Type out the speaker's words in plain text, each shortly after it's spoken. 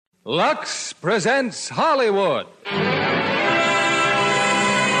Lux presents Hollywood.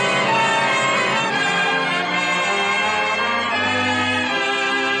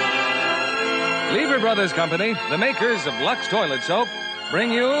 Lever Brothers Company, the makers of Lux Toilet Soap,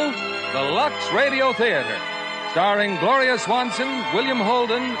 bring you the Lux Radio Theater, starring Gloria Swanson, William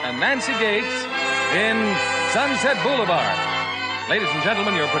Holden, and Nancy Gates in Sunset Boulevard. Ladies and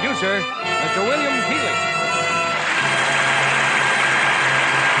gentlemen, your producer, Mr. William Keighley.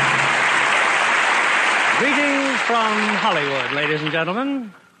 Greetings from Hollywood, ladies and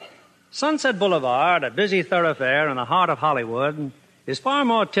gentlemen. Sunset Boulevard, a busy thoroughfare in the heart of Hollywood, is far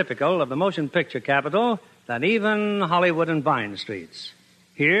more typical of the motion picture capital than even Hollywood and Vine Streets.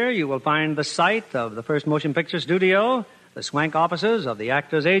 Here you will find the site of the first motion picture studio, the swank offices of the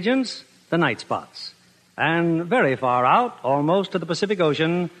actors' agents, the night spots. And very far out, almost to the Pacific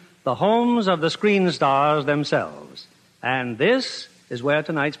Ocean, the homes of the screen stars themselves. And this is where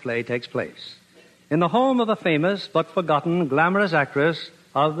tonight's play takes place, in the home of a famous but forgotten glamorous actress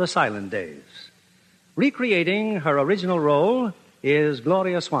of the silent days. Recreating her original role is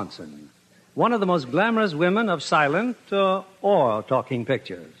Gloria Swanson, one of the most glamorous women of silent or talking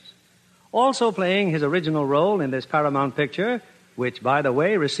pictures. Also playing his original role in this Paramount picture, which, by the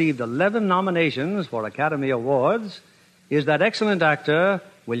way, received 11 nominations for Academy Awards, is that excellent actor,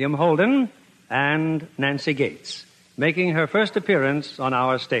 William Holden, and Nancy Gates, making her first appearance on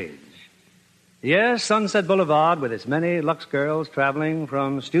our stage. Yes, Sunset Boulevard, with its many Lux girls traveling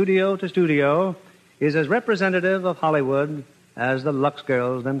from studio to studio, is as representative of Hollywood as the Lux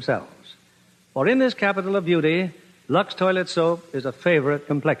girls themselves. For in this capital of beauty, Lux toilet soap is a favorite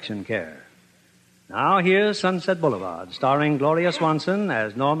complexion care. Now here's Sunset Boulevard, starring Gloria Swanson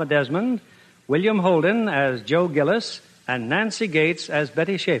as Norma Desmond, William Holden as Joe Gillis, and Nancy Gates as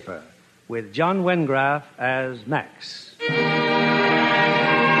Betty Schaefer, with John Wengraf as Max.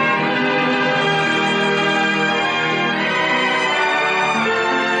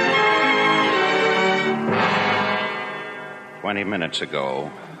 "20 minutes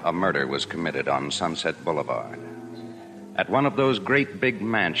ago, a murder was committed on Sunset Boulevard, at one of those great big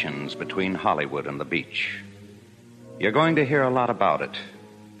mansions between Hollywood and the beach. You're going to hear a lot about it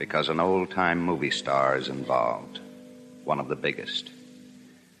because an old-time movie star is involved, one of the biggest.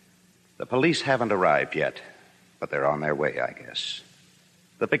 The police haven't arrived yet, but they're on their way, I guess.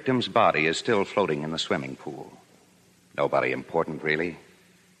 The victim's body is still floating in the swimming pool. Nobody important, really.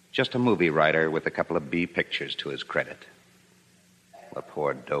 Just a movie writer with a couple of B pictures to his credit. The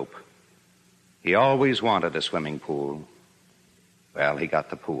poor dope. He always wanted a swimming pool. Well, he got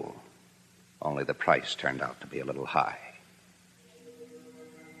the pool. Only the price turned out to be a little high.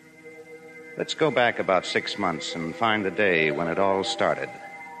 Let's go back about 6 months and find the day when it all started.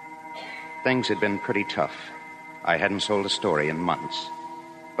 Things had been pretty tough. I hadn't sold a story in months.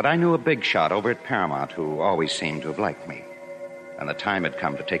 But I knew a big shot over at Paramount who always seemed to have liked me. And the time had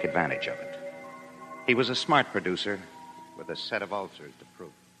come to take advantage of it. He was a smart producer with a set of ulcers to prove.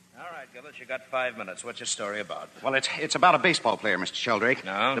 All right, Gillis, you got 5 minutes. What's your story about? Well, it's about a baseball player, Mr. Sheldrake.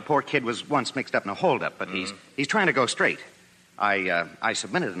 No? The poor kid was once mixed up in a holdup, but he's trying to go straight. I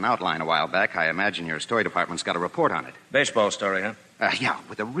submitted an outline a while back. I imagine your story department's got a report on it. Baseball story, huh? Yeah,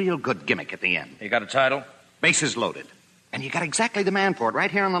 with a real good gimmick at the end. You got a title? Bases loaded. And you got exactly the man for it right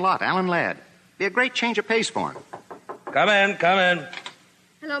here on the lot, Alan Ladd. Be a great change of pace for him. Come in.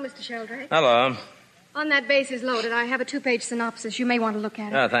 Hello, Mr. Sheldrake. Hello. On that bases loaded, I have a 2-page synopsis. You may want to look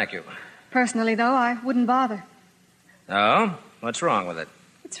at it. Oh, thank you. Personally, though, I wouldn't bother. Oh? What's wrong with it?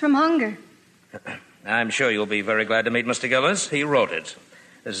 It's from hunger. I'm sure you'll be very glad to meet Mr. Gillis. He wrote it.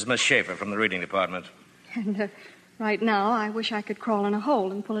 This is Miss Schaefer from the reading department. And right now, I wish I could crawl in a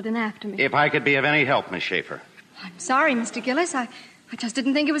hole and pull it in after me. If I could be of any help, Miss Schaefer. I'm sorry, Mr. Gillis. I just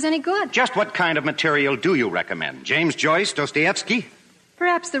didn't think it was any good. Just what kind of material do you recommend? James Joyce, Dostoevsky?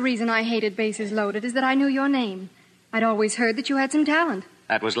 Perhaps the reason I hated Bases Loaded is that I knew your name. I'd always heard that you had some talent.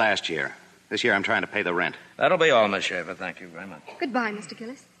 That was last year. This year I'm trying to pay the rent. That'll be all, Miss Schaefer. Thank you very much. Goodbye, Mr.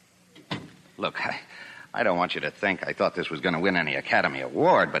 Gillis. Look, I don't want you to think I thought this was going to win any Academy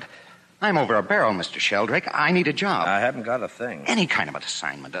Award, but I'm over a barrel, Mr. Sheldrake. I need a job. I haven't got a thing. Any kind of an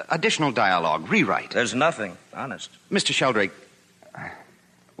assignment, additional dialogue, rewrite. There's nothing, honest. Mr. Sheldrake,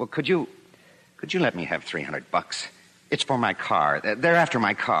 well, could you let me have $300? It's for my car. They're after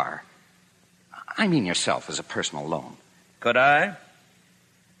my car. I mean yourself as a personal loan. Could I?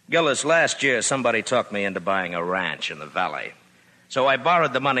 Gillis, last year somebody talked me into buying a ranch in the valley. So I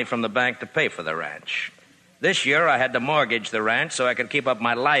borrowed the money from the bank to pay for the ranch. This year I had to mortgage the ranch so I could keep up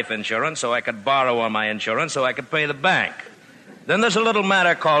my life insurance, so I could borrow on my insurance, so I could pay the bank. Then there's a little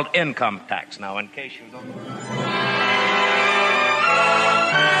matter called income tax. Now, in case you don't...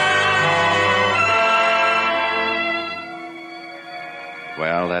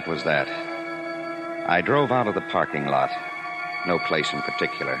 that was that. I drove out of the parking lot. No place in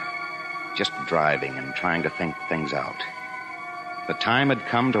particular. Just driving and trying to think things out. The time had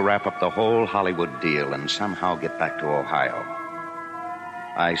come to wrap up the whole Hollywood deal and somehow get back to Ohio.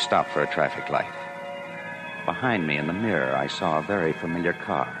 I stopped for a traffic light. Behind me in the mirror, I saw a very familiar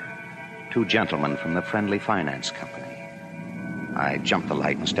car. 2 gentlemen from the Friendly Finance Company. I jumped the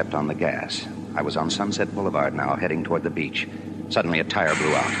light and stepped on the gas. I was on Sunset Boulevard now, heading toward the beach. Suddenly, a tire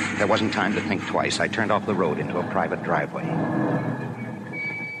blew out. There wasn't time to think twice. I turned off the road into a private driveway.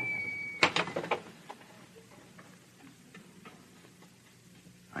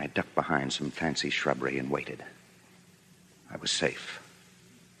 I ducked behind some fancy shrubbery and waited. I was safe.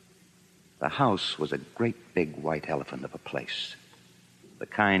 The house was a great big white elephant of a place. The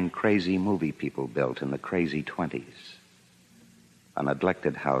kind crazy movie people built in the crazy 20s. A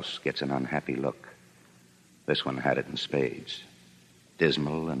neglected house gets an unhappy look. This one had it in spades.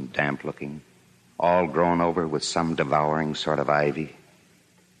 Dismal and damp-looking, all grown over with some devouring sort of ivy.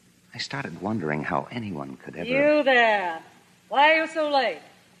 I started wondering how anyone could ever... You there. Why are you so late?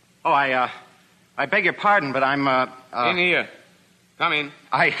 Oh, I beg your pardon, but I'm, In here. Come in.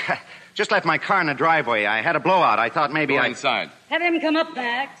 I just left my car in the driveway. I had a blowout. I thought maybe Go inside. Have him come up,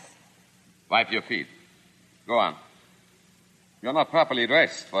 Max. Wipe your feet. Go on. You're not properly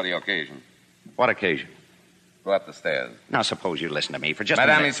dressed for the occasion. What occasion? Go up the stairs. Now, suppose you listen to me for just a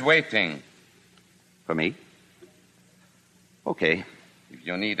Madame minute. is waiting. For me? Okay. If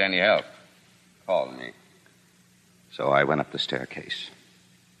you need any help, call me. So I went up the staircase.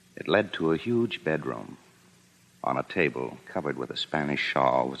 It led to a huge bedroom. On a table, covered with a Spanish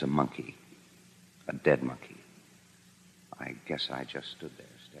shawl, was a monkey. A dead monkey. I guess I just stood there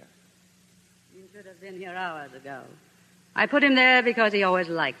staring. You should have been here hours ago. I put him there because he always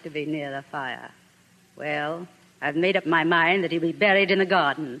liked to be near the fire. Well, I've made up my mind that he'll be buried in the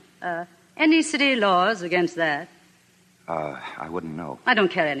garden. Any city laws against that? I wouldn't know. I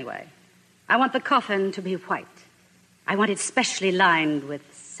don't care anyway. I want the coffin to be white. I want it specially lined with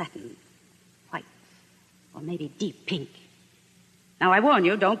satin. White. Or maybe deep pink. Now, I warn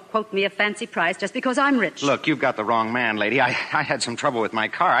you, don't quote me a fancy price just because I'm rich. Look, you've got the wrong man, lady. I had some trouble with my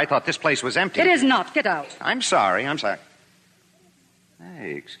car. I thought this place was empty. It is not. Get out. I'm sorry.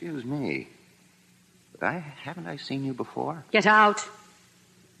 Hey, excuse me. But haven't I seen you before? Get out.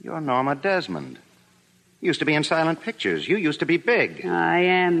 You're Norma Desmond. You used to be in silent pictures. You used to be big. I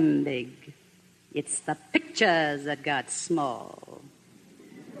am big. It's the pictures that got small.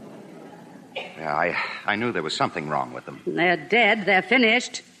 Yeah, I knew there was something wrong with them. They're dead. They're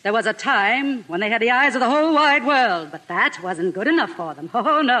finished. There was a time when they had the eyes of the whole wide world, but that wasn't good enough for them.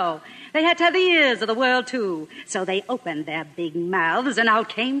 Oh, no. They had to have the ears of the world, too. So they opened their big mouths, and out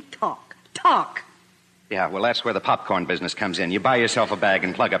came talk. Talk. Yeah, well, that's where the popcorn business comes in. You buy yourself a bag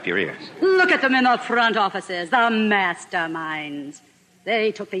and plug up your ears. Look at them in the front offices, the masterminds.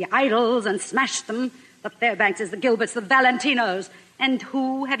 They took the idols and smashed them. The Fairbankses, the Gilberts, the Valentinos. And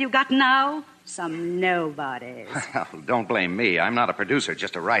who have you got now? Some nobodies. Well, don't blame me. I'm not a producer,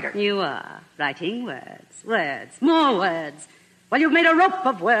 just a writer. You are. Writing words. Words. More words. Well, you've made a rope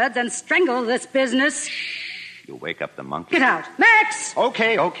of words and strangled this business. Shh. You wake up the monkey. Get out. Max!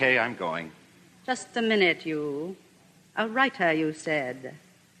 Okay, I'm going. Just a minute, you. A writer, you said.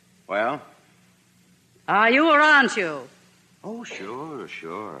 Well? Are you or aren't you? Oh,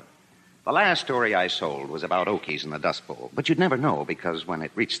 sure. The last story I sold was about Okies in the Dust Bowl. But you'd never know because when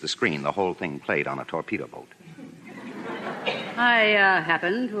it reached the screen, the whole thing played on a torpedo boat. I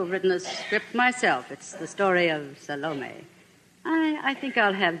happen to have written a script myself. It's the story of Salome. I think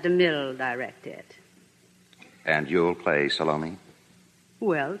I'll have DeMille direct it. And you'll play Salome?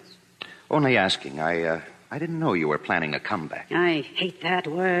 Who else? Only asking. I didn't know you were planning a comeback. I hate that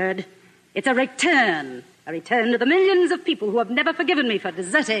word. It's a return. A return to the millions of people who have never forgiven me for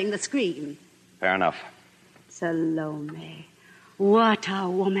deserting the screen. Fair enough. Salome. What a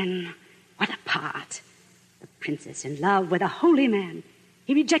woman. What a part. The princess in love with a holy man.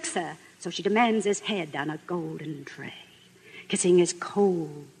 He rejects her, so she demands his head on a golden tray, kissing his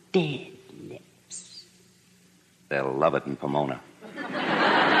cold, dead lips. They'll love it in Pomona.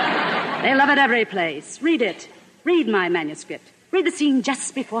 They love it every place. Read it. Read my manuscript. Read the scene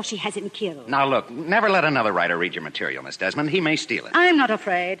just before she has him killed. Now, look, never let another writer read your material, Miss Desmond. He may steal it. I'm not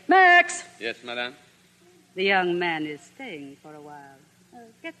afraid. Max! Yes, madame? The young man is staying for a while.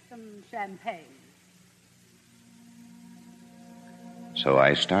 Get some champagne. So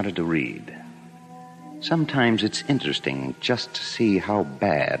I started to read. Sometimes it's interesting just to see how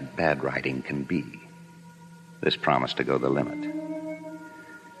bad writing can be. This promised to go the limit.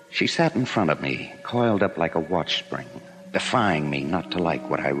 She sat in front of me, coiled up like a watch spring, defying me not to like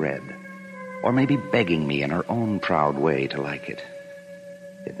what I read, or maybe begging me in her own proud way to like it.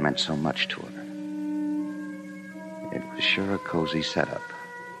 It meant so much to her. It was sure a cozy setup.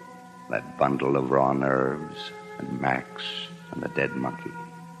 That bundle of raw nerves, and Max, and the dead monkey.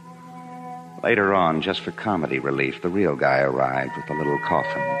 Later on, just for comedy relief, the real guy arrived with the little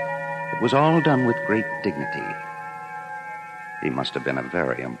coffin. It was all done with great dignity. He must have been a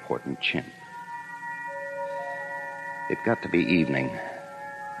very important chimp. It got to be evening.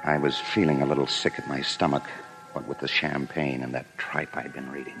 I was feeling a little sick at my stomach, what with the champagne and that tripe I'd been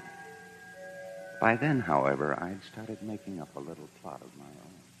reading. By then, however, I'd started making up a little plot of my own.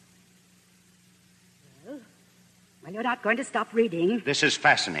 Well, you're not going to stop reading. This is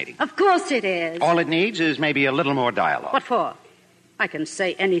fascinating. Of course it is. All it needs is maybe a little more dialogue. What for? I can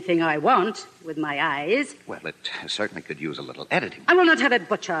say anything I want with my eyes. Well, it certainly could use a little editing. I will not have it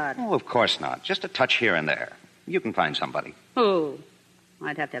butchered. Oh, of course not. Just a touch here and there. You can find somebody. Oh,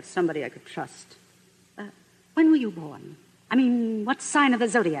 I'd have to have somebody I could trust. When were you born? I mean, what sign of the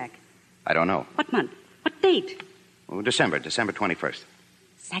zodiac? I don't know. What month? What date? Oh, December 21st.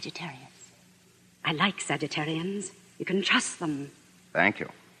 Sagittarius. I like Sagittarians. You can trust them. Thank you.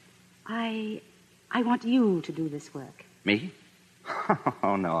 I want you to do this work. Me?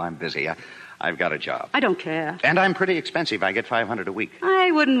 Oh, no, I'm busy. I've got a job. I don't care. And I'm pretty expensive. I get $500 a week. I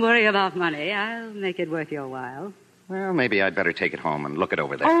wouldn't worry about money. I'll make it worth your while. Well, maybe I'd better take it home and look it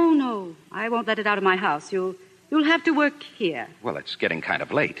over there. Oh, no. I won't let it out of my house. You'll have to work here. Well, it's getting kind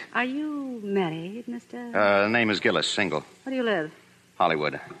of late. Are you married, Mr.? The name is Gillis, single. Where do you live?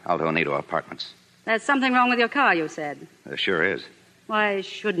 Hollywood, Alto Nido Apartments. There's something wrong with your car, you said. There sure is. Why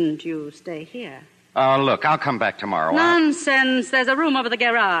shouldn't you stay here? Look, I'll come back tomorrow. Nonsense. There's a room over the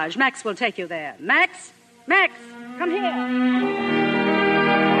garage. Max will take you there. Max? Max, come here.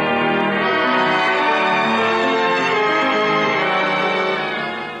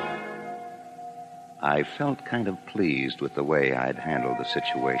 I felt kind of pleased with the way I'd handled the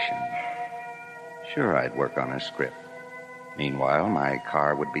situation. Sure, I'd work on a script. Meanwhile, my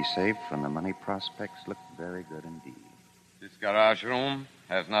car would be safe, and the money prospects looked very good indeed. This garage room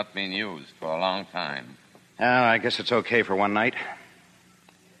has not been used for a long time. I guess it's okay for one night.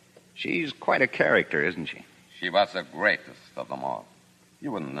 She's quite a character, isn't she? She was the greatest of them all.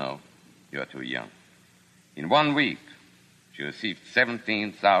 You wouldn't know. You're too young. In 1 week, she received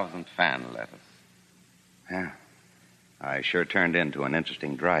 17,000 fan letters. Yeah. I sure turned into an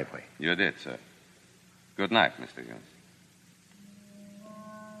interesting driveway. You did, sir. Good night, Mr. Gillis.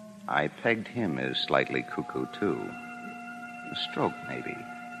 I pegged him as slightly cuckoo, too. A stroke, maybe.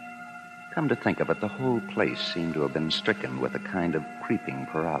 Come to think of it, the whole place seemed to have been stricken with a kind of creeping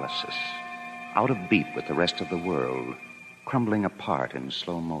paralysis. Out of beat with the rest of the world, crumbling apart in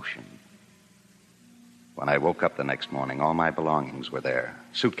slow motion. When I woke up the next morning, all my belongings were there.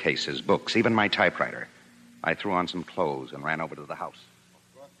 Suitcases, books, even my typewriter. I threw on some clothes and ran over to the house.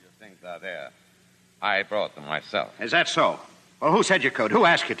 Of course, your things are there. I brought them myself. Is that so? Well, who said you could? Who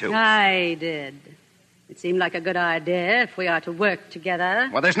asked you to? I did. It seemed like a good idea if we are to work together.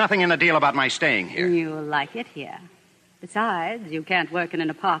 Well, there's nothing in the deal about my staying here. You'll like it here. Besides, you can't work in an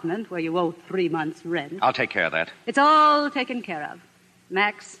apartment where you owe 3 months' rent. I'll take care of that. It's all taken care of.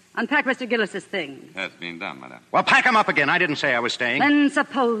 Max, unpack Mr. Gillis's things. Has been done, madame. Well, pack them up again. I didn't say I was staying. Then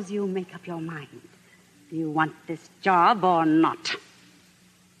suppose you make up your mind. Do you want this job or not?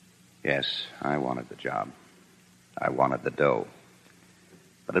 Yes, I wanted the job. I wanted the dough.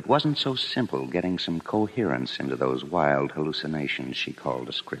 But it wasn't so simple getting some coherence into those wild hallucinations she called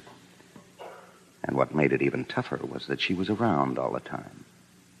a script. And what made it even tougher was that she was around all the time,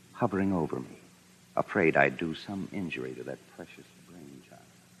 hovering over me, afraid I'd do some injury to that precious brainchild.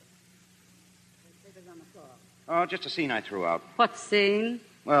 Oh, just a scene I threw out. What scene?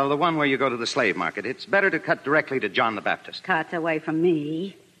 Well, the one where you go to the slave market. It's better to cut directly to John the Baptist. Cut away from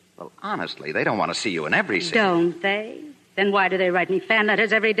me. Well, honestly, they don't want to see you in every scene. Don't they? Then why do they write me fan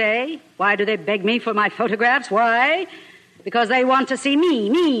letters every day? Why do they beg me for my photographs? Why? Because they want to see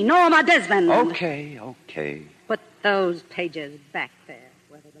me, Norma Desmond. Okay. Put those pages back there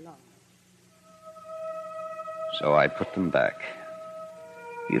where they belong. So I put them back.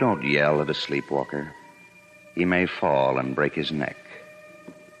 You don't yell at a sleepwalker. He may fall and break his neck.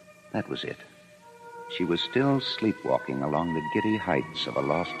 That was it. She was still sleepwalking along the giddy heights of a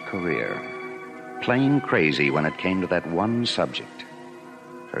lost career. Plain crazy when it came to that one subject.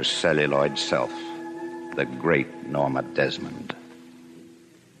 Her celluloid self, the great Norma Desmond.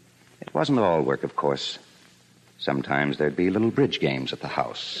 It wasn't all work, of course. Sometimes there'd be little bridge games at the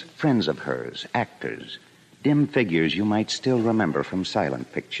house. Friends of hers, actors, dim figures you might still remember from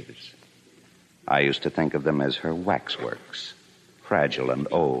silent pictures. I used to think of them as her waxworks, fragile and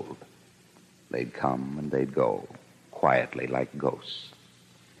old. They'd come and they'd go, quietly like ghosts.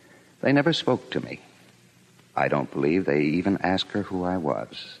 They never spoke to me. I don't believe they even asked her who I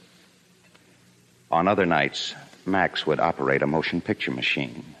was. On other nights, Max would operate a motion picture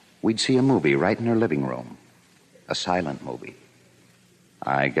machine. We'd see a movie right in her living room, a silent movie.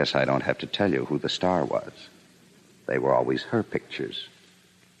 I guess I don't have to tell you who the star was. They were always her pictures.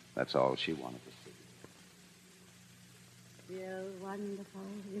 That's all she wanted to see. Real wonderful,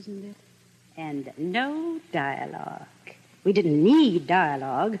 isn't it? And no dialogue. We didn't need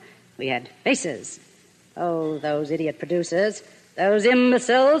dialogue. We had faces. Oh, those idiot producers. Those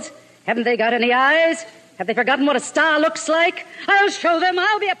imbeciles. Haven't they got any eyes? Have they forgotten what a star looks like? I'll show them.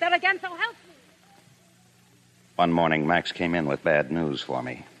 I'll be up there again, so help me. One morning, Max came in with bad news for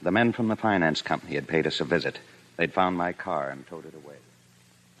me. The men from the finance company had paid us a visit. They'd found my car and towed it away.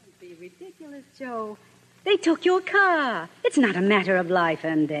 Don't be ridiculous, Joe. They took your car. It's not a matter of life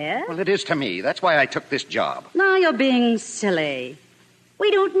and death. Well, it is to me. That's why I took this job. Now you're being silly. We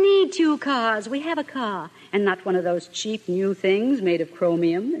don't need two cars. We have a car. And not one of those cheap new things made of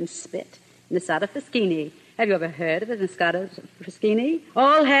chromium and spit. Nisada Fischini. Have you ever heard of a Nisada Fischini?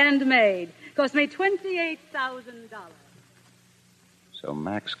 All handmade. Cost me $28,000. So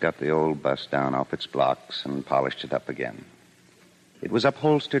Max got the old bus down off its blocks and polished it up again. It was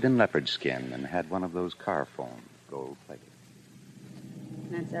upholstered in leopard skin and had one of those car phones, gold-plated.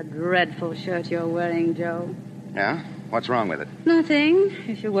 That's a dreadful shirt you're wearing, Joe. Yeah? What's wrong with it? Nothing.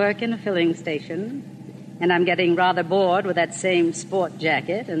 If you work in a filling station. And I'm getting rather bored with that same sport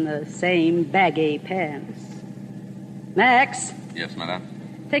jacket and the same baggy pants. Max? Yes,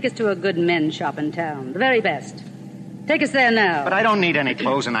 madame? Take us to a good men's shop in town. The very best. Take us there now. But I don't need any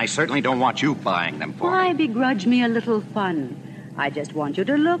clothes, and I certainly don't want you buying them for Why me. begrudge me a little fun? I just want you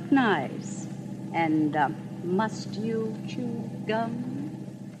to look nice. And, must you chew gum?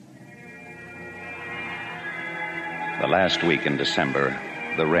 The last week in December,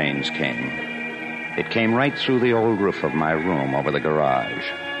 the rains came. It came right through the old roof of my room over the garage.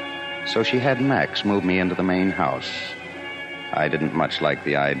 So she had Max move me into the main house. I didn't much like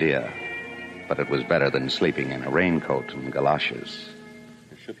the idea, but it was better than sleeping in a raincoat and galoshes.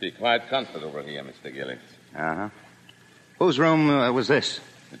 You should be quite comfortable over here, Mr. Gillis. Uh-huh. Whose room was this?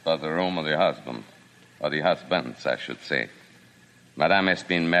 It was the room of the husband. Or the husbands, I should say. Madame has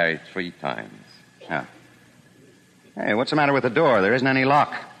been married 3 times. Yeah. Hey, what's the matter with the door? There isn't any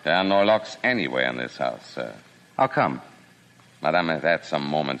lock. There are no locks anywhere in this house, sir. How come? Madame has had some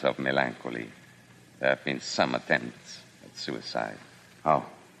moments of melancholy. There have been some attempts at suicide. Oh.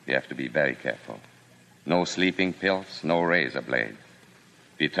 You have to be very careful. No sleeping pills, no razor blades.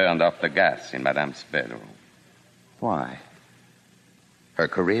 We turned off the gas in Madame's bedroom. Why? Her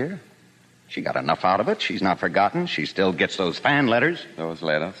career? She got enough out of it. She's not forgotten. She still gets those fan letters. Those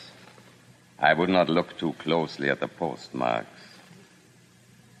letters? I would not look too closely at the postmarks.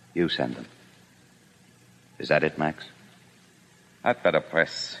 You send them. Is that it, Max? I'd better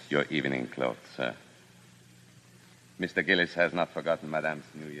press your evening clothes, sir. Mr. Gillis has not forgotten Madame's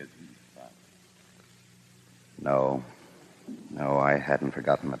New Year's Eve party. No, I hadn't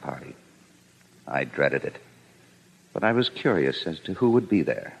forgotten the party. I dreaded it. But I was curious as to who would be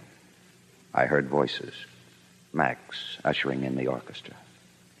there. I heard voices. Max ushering in the orchestra.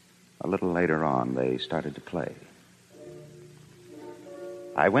 A little later on, they started to play.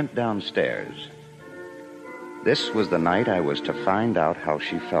 I went downstairs. This was the night I was to find out how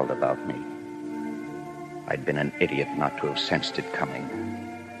she felt about me. I'd been an idiot not to have sensed it coming.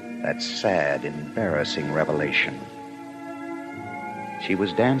 That sad, embarrassing revelation. She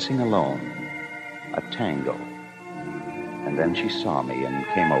was dancing alone, a tango. And then she saw me and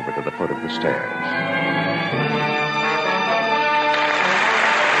came over to the foot of the stairs.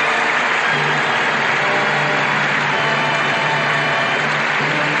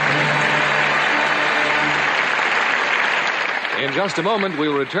 In just a moment,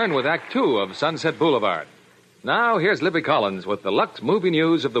 we'll return with Act 2 of Sunset Boulevard. Now, here's Libby Collins with the Lux Movie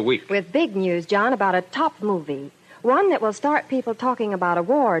News of the Week. With big news, John, about a top movie. One that will start people talking about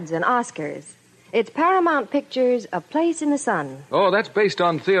awards and Oscars. It's Paramount Pictures' A Place in the Sun. Oh, that's based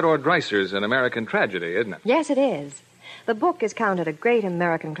on Theodore Dreiser's An American Tragedy, isn't it? Yes, it is. The book is counted a great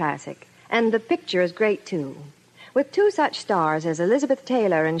American classic, and the picture is great, too. With 2 such stars as Elizabeth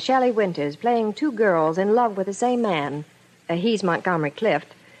Taylor and Shelley Winters playing 2 girls in love with the same man, he's Montgomery Clift,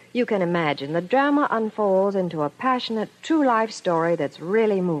 you can imagine the drama unfolds into a passionate, true-life story that's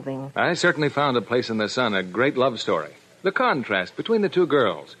really moving. I certainly found A Place in the Sun a great love story. The contrast between the 2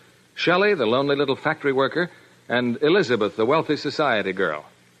 girls, Shelley, the lonely little factory worker, and Elizabeth, the wealthy society girl.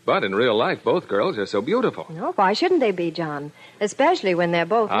 But in real life, both girls are so beautiful. No, why shouldn't they be, John? Especially when they're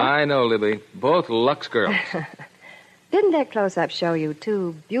both... I know, Libby. Both Lux girls. Didn't that close-up show you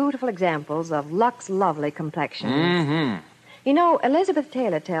two beautiful examples of Lux lovely complexions? Mm-hmm. You know, Elizabeth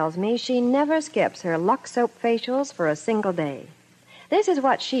Taylor tells me she never skips her Lux soap facials for a single day. This is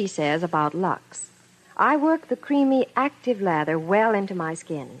what she says about Lux. I work the creamy, active lather well into my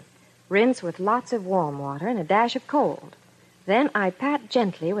skin. Rinse with lots of warm water and a dash of cold. Then I pat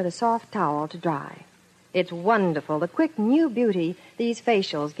gently with a soft towel to dry. It's wonderful, the quick new beauty these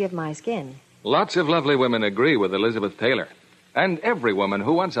facials give my skin. Lots of lovely women agree with Elizabeth Taylor. And every woman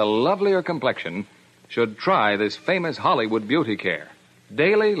who wants a lovelier complexion should try this famous Hollywood beauty care.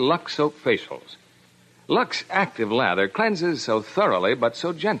 Daily Lux soap facials. Lux Active Lather cleanses so thoroughly but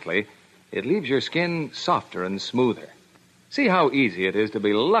so gently, it leaves your skin softer and smoother. See how easy it is to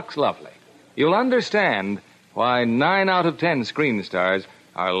be Lux lovely. You'll understand why 9 out of 10 screen stars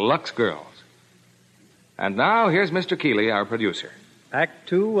are Lux girls. And now, here's Mr. Keeley, our producer. Act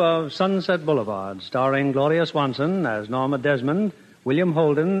 2 of Sunset Boulevard, starring Gloria Swanson as Norma Desmond, William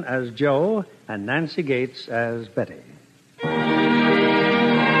Holden as Joe, and Nancy Gates as Betty.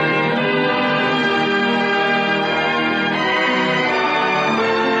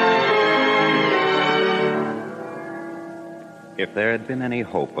 If there had been any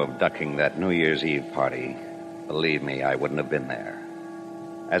hope of ducking that New Year's Eve party, believe me, I wouldn't have been there.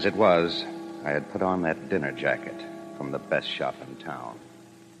 As it was, I had put on that dinner jacket from the best shop in town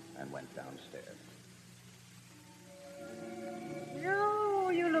and went downstairs.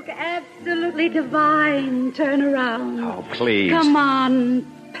 No, you look absolutely divine. Turn around. Oh, please. Come on.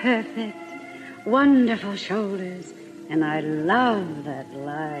 Perfect. Wonderful shoulders. And I love that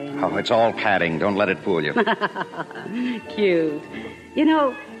line. Oh, it's all padding. Don't let it fool you. Cute. You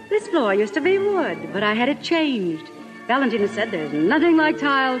know, this floor used to be wood, but I had it changed. Valentina said there's nothing like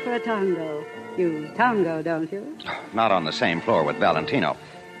tile for a tango. You tango, don't you? Not on the same floor with Valentino.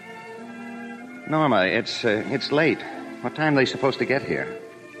 Norma, it's late. What time are they supposed to get here?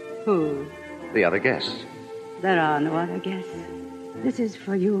 Who? The other guests. There are no other guests. This is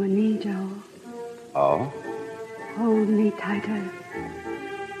for you and me, Joe. Oh? Hold me tighter.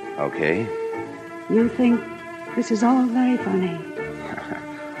 Okay. You think this is all very funny?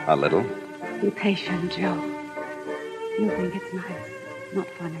 A little. Be patient, Joe. You think it's nice, not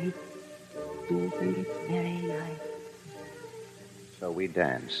funny. You think it's very nice. So we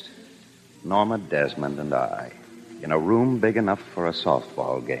danced, Norma Desmond and I, in a room big enough for a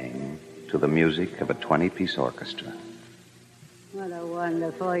softball game, to the music of a 20-piece orchestra. What a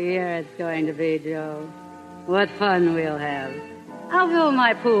wonderful year it's going to be, Joe. What fun we'll have. I'll fill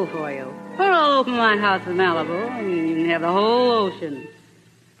my pool for you. Or I'll open my house in Malibu, and you can have the whole ocean.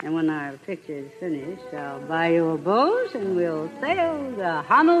 And when our picture's finished, I'll buy you a boat, and we'll sail to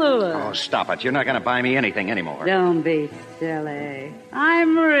Honolulu. Oh, stop it. You're not going to buy me anything anymore. Don't be silly.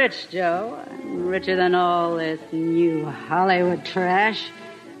 I'm rich, Joe. I'm richer than all this new Hollywood trash.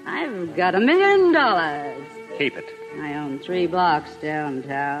 I've got $1 million. Keep it. I own 3 blocks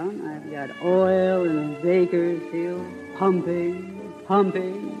downtown. I've got oil in Bakersfield, pumping.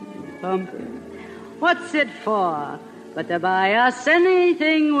 What's it for? But to buy us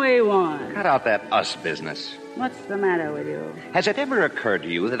anything we want. Cut out that us business. What's the matter with you? Has it ever occurred to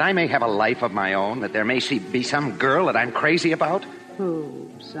you that I may have a life of my own, that there may be some girl that I'm crazy about? Who?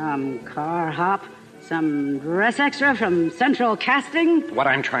 Some car hop? Some dress extra from Central Casting? What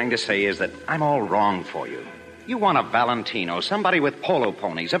I'm trying to say is that I'm all wrong for you. You want a Valentino, somebody with polo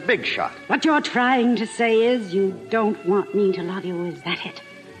ponies, a big shot. What you're trying to say is you don't want me to love you, is that it?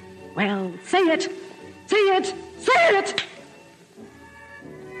 Well, say it! Say it! Say it!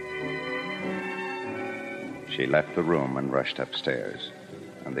 She left the room and rushed upstairs,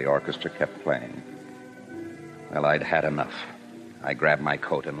 and the orchestra kept playing. Well, I'd had enough. I grabbed my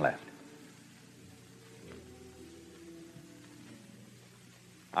coat and left.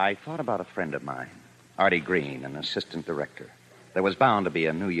 I thought about a friend of mine, Artie Green, an assistant director. There was bound to be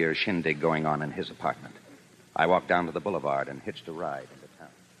a New Year's shindig going on in his apartment. I walked down to the boulevard and hitched a ride into town.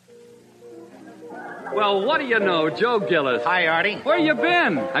 Well, what do you know, Joe Gillis? Hi, Artie. Where you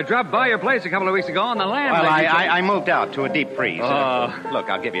been? I dropped by your place a couple of weeks ago on the land. Well, I moved out to a deep freeze. Oh. Look,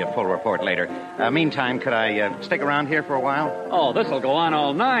 I'll give you a full report later. Meantime, could I stick around here for a while? Oh, this'll go on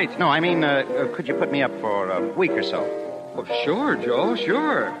all night. No, I mean, could you put me up for a week or so? Oh, sure, Joe,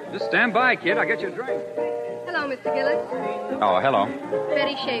 sure. Just stand by, kid. I'll get you a drink. Hello, Mr. Gillis. Oh, hello.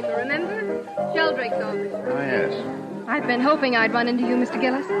 Betty Schaefer, remember? Sheldrake's office. Oh, yes. I've been hoping I'd run into you, Mr.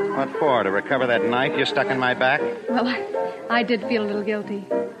 Gillis. What for? To recover that knife you stuck in my back? Well, I did feel a little guilty.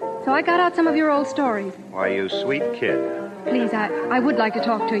 So I got out some of your old stories. Why, you sweet kid. Please, I would like to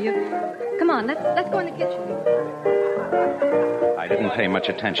talk to you. Come on, let's go in the kitchen. I didn't pay much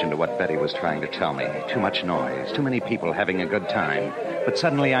attention to what Betty was trying to tell me. Too much noise, too many people having a good time. But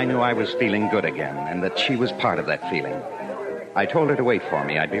suddenly I knew I was feeling good again, and that she was part of that feeling. I told her to wait for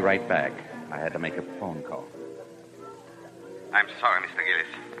me. I'd be right back. I had to make a phone call. I'm sorry, Mr. Gillis,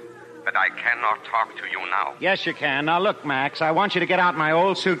 but I cannot talk to you now. Yes, you can. Now, look, Max, I want you to get out my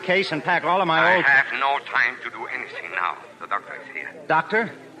old suitcase and pack all of my old... I have no time to do anything now. The doctor is here.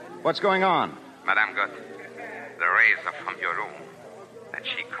 Doctor? What's going on? Madame Gut, the razor from your room, and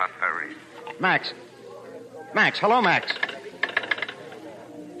she cut her wrist. Max. Max, hello, Max.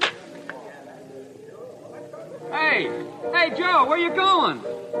 Hey, Joe, where you going?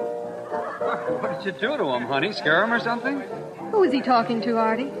 What did you do to him, honey? Scare him or something? Who is he talking to,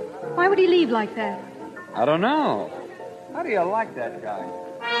 Artie? Why would he leave like that? I don't know. How do you like that guy?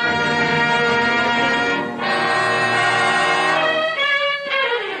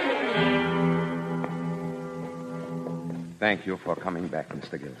 Thank you for coming back,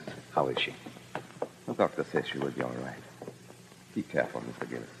 Mr. Gillis. How is she? The doctor says she will be all right. Be careful, Mr.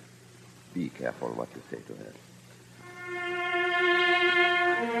 Gillis. Be careful what you say to her.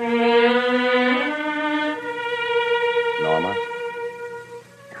 Norma?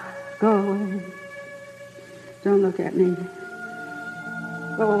 Go away. Don't look at me.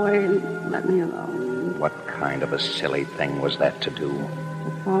 Go away and let me alone. What kind of a silly thing was that to do?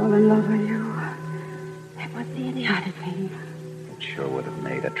 To fall in love with you. It was the idiotic thing. It sure would have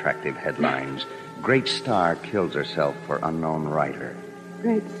made attractive headlines. Great star kills herself for unknown writer.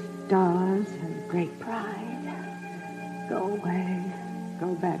 Great stars have great pride. Go away.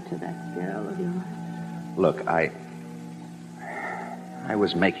 Go back to that girl of yours. Look, I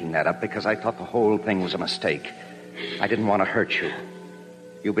was making that up because I thought the whole thing was a mistake. I didn't want to hurt you.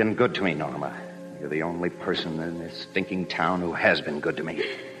 You've been good to me, Norma. You're the only person in this stinking town who has been good to me.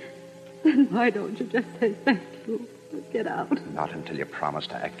 Then why don't you just say thank you? Get out. Not until you promise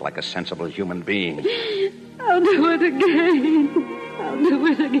to act like a sensible human being. I'll do it again. I'll do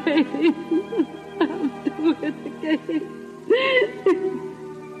it again. I'll do it again.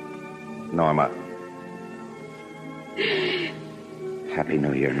 Norma. Happy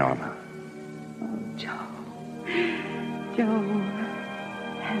New Year, Norma. Oh, Joe. Joe.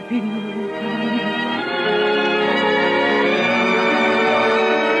 Happy New Year, darling.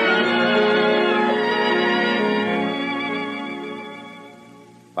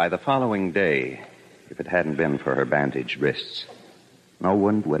 By the following day, if it hadn't been for her bandaged wrists, no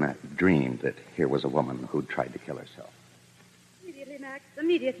one would have dreamed that here was a woman who'd tried to kill herself. Immediately, Max,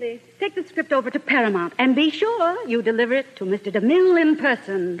 immediately. Take the script over to Paramount, and be sure you deliver it to Mr. DeMille in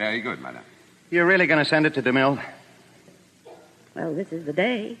person. Very good, madame. You're really going to send it to DeMille? Well, this is the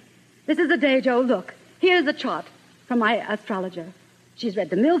day. This is the day, Joe. Look, here's the chart from my astrologer. She's read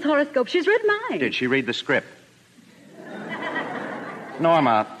DeMille's horoscope. She's read mine. Did she read the script?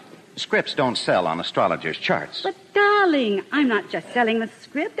 Norma, scripts don't sell on astrologers' charts. But, darling, I'm not just selling the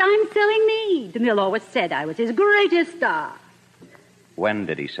script. I'm selling me. DeMille always said I was his greatest star. When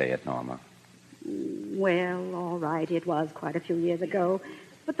did he say it, Norma? Well, all right, it was quite a few years ago.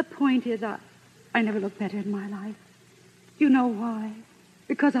 But the point is, I never looked better in my life. You know why?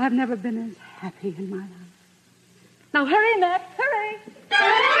 Because I've never been as happy in my life. Now, hurry, Max, hurry!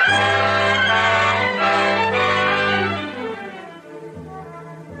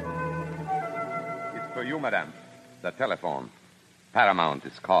 It's for you, madame. The telephone. Paramount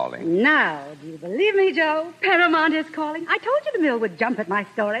is calling. Now, do you believe me, Joe? Paramount is calling. I told you DeMille would jump at my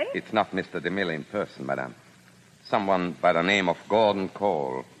story. It's not Mr. DeMille in person, madame. Someone by the name of Gordon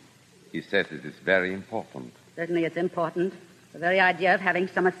Cole. He says it is very important. Certainly it's important. The very idea of having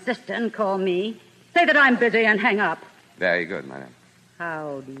some assistant call me. Say that I'm busy and hang up. Very good, madame.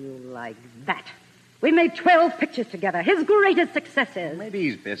 How do you like that? We made 12 pictures together. His greatest successes. Maybe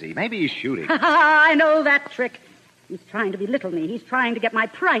he's busy. Maybe he's shooting. I know that trick. He's trying to belittle me. He's trying to get my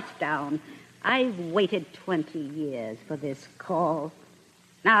price down. I've waited 20 years for this call.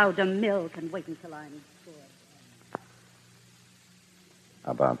 Now DeMille can wait until I'm sure.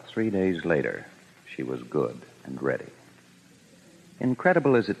 About 3 days later, she was good and ready.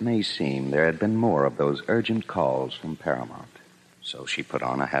 Incredible as it may seem, there had been more of those urgent calls from Paramount. So she put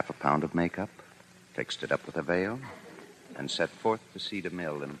on a half a pound of makeup, fixed it up with a veil, and set forth to see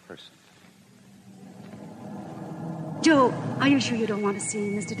DeMille in person. Joe, are you sure you don't want to see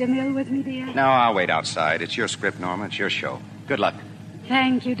Mr. DeMille with me, dear? No, I'll wait outside. It's your script, Norma. It's your show. Good luck.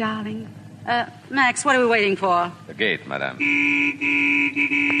 Thank you, darling. Max, what are we waiting for? The gate, madame.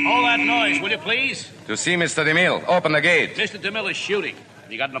 Hold that noise, will you, please? To see Mr. DeMille. Open the gate. Mr. DeMille is shooting.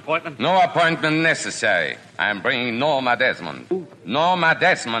 You got an appointment? No appointment necessary. I'm bringing Norma Desmond. Ooh. Norma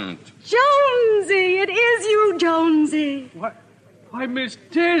Desmond. Jonesy, it is you, Jonesy. What? Why, Miss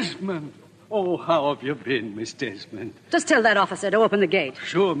Desmond. Oh, how have you been, Miss Desmond? Just tell that officer to open the gate.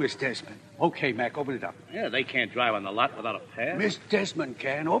 Sure, Miss Desmond. Okay, Mac, open it up. Yeah, they can't drive on the lot without a pass. Miss Desmond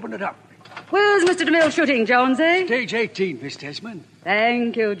can. Open it up. Where's Mr. DeMille shooting, Jonesy? Stage 18, Miss Desmond.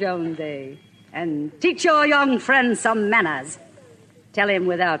 Thank you, Jonesy. And teach your young friend some manners. Tell him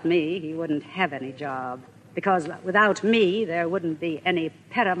without me, he wouldn't have any job. Because without me, there wouldn't be any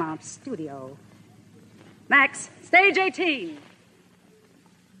Paramount studio. Max, stage 18.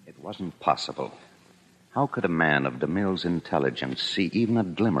 It wasn't possible. How could a man of DeMille's intelligence see even a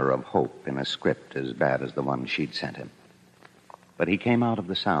glimmer of hope in a script as bad as the one she'd sent him? But he came out of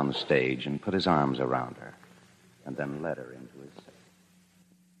the sound stage and put his arms around her, and then led her into his cell.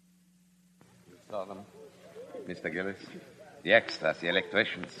 You saw them, Mr. Gillis? The extras, the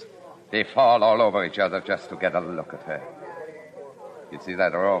electricians. They fall all over each other just to get a look at her. You see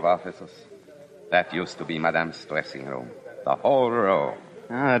that row of offices? That used to be Madame's dressing room. The whole row.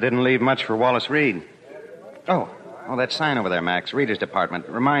 Ah, didn't leave much for Wallace Reed. Oh, that sign over there, Max. Reader's department.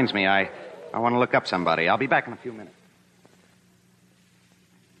 Reminds me, I want to look up somebody. I'll be back in a few minutes.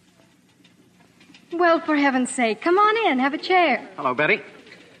 Well, for heaven's sake, come on in. Have a chair. Hello, Betty.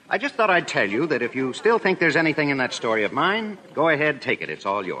 I just thought I'd tell you that if you still think there's anything in that story of mine, go ahead, take it. It's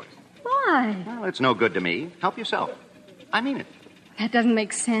all yours. Why? Well, it's no good to me. Help yourself. I mean it. That doesn't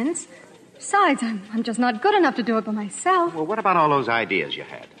make sense. Besides, I'm just not good enough to do it by myself. Well, what about all those ideas you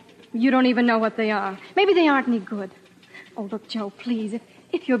had? You don't even know what they are. Maybe they aren't any good. Oh, look, Joe, please,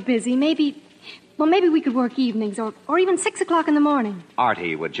 if you're busy, maybe we could work evenings or even 6 o'clock in the morning.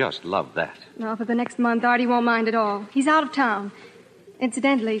 Artie would just love that. Well, for the next month, Artie won't mind at all. He's out of town.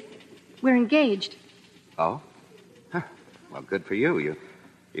 Incidentally, we're engaged. Oh? Huh. Well, good for you.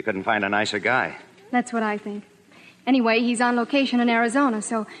 You couldn't find a nicer guy. That's what I think. Anyway, he's on location in Arizona,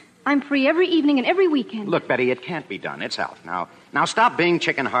 so I'm free every evening and every weekend. Look, Betty, it can't be done. It's out. Now stop being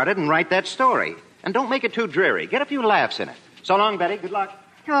chicken-hearted and write that story. And don't make it too dreary. Get a few laughs in it. So long, Betty. Good luck.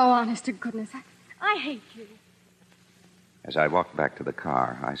 Oh, honest to goodness, I hate you. As I walked back to the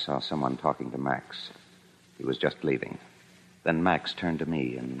car, I saw someone talking to Max. He was just leaving. Then Max turned to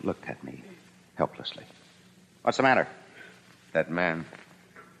me and looked at me helplessly. What's the matter? That man,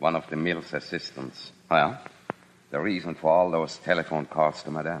 one of DeMille's assistants. Well? The reason for all those telephone calls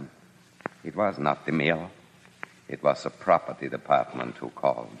to Madame. It was not DeMille. It was the property department who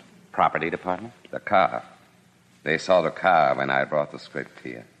called. Property department? The car. They saw the car when I brought the script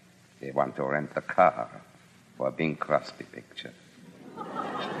here. They want to rent the car for a Bing Crosby picture.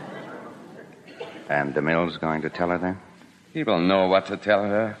 And DeMille's going to tell her then? He will know what to tell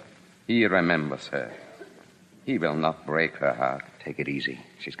her. He remembers her. He will not break her heart. Take it easy.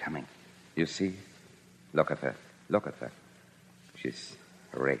 She's coming. You see? Look at her. Look at her. She's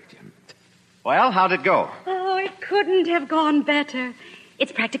radiant. Well, how'd it go? Oh, it couldn't have gone better.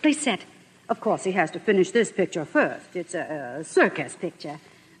 It's practically set. Of course, he has to finish this picture first. It's a circus picture.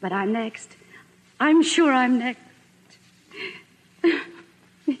 But I'm next. I'm sure I'm next.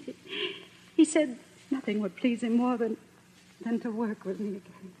 He said nothing would please him more than to work with me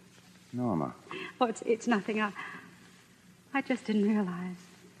again. Norma. Oh, it's nothing. I just didn't realize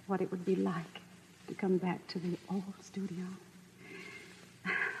what it would be like to come back to the old studio.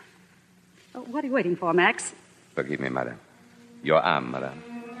 Oh, what are you waiting for, Max? Forgive me, madame. Your arm, madame.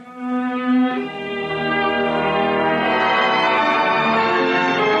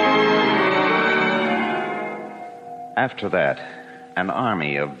 After that, an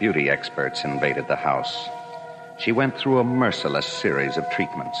army of beauty experts invaded the house. She went through a merciless series of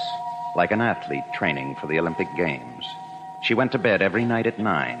treatments, like an athlete training for the Olympic Games. She went to bed every night at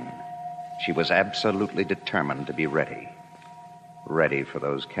 9. She was absolutely determined to be ready. Ready for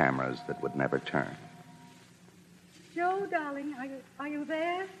those cameras that would never turn. Joe, darling, are you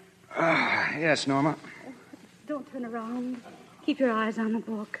there? Yes, Norma. Don't turn around. Keep your eyes on the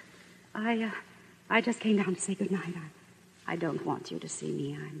book. I just came down to say goodnight. I don't want you to see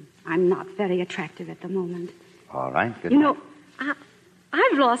me. I'm not very attractive at the moment. All right, good You night. know,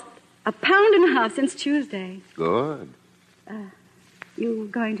 I've lost 1.5 pounds since Tuesday. Good. You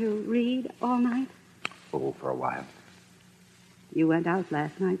going to read all night? Oh, for a while. You went out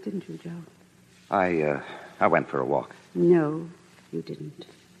last night, didn't you, Joe? I went for a walk. No, you didn't.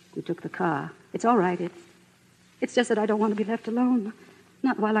 You took the car. It's all right. It's just that I don't want to be left alone.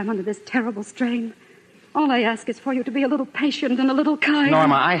 Not while I'm under this terrible strain. All I ask is for you to be a little patient and a little kind.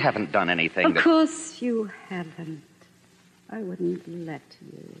 Norma, I haven't done anything Of course you haven't. I wouldn't let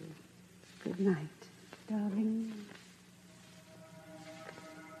you. Good night, darling.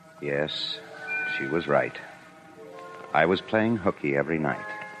 Yes, she was right. I was playing hooky every night.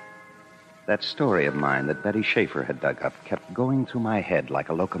 That story of mine that Betty Schaefer had dug up kept going through my head like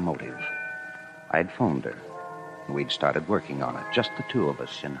a locomotive. I'd phoned her, and we'd started working on it, just the two of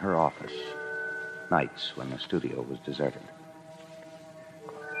us in her office, nights when the studio was deserted.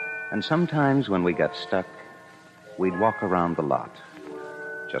 And sometimes when we got stuck, we'd walk around the lot,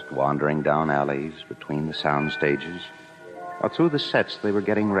 just wandering down alleys between the sound stages or through the sets they were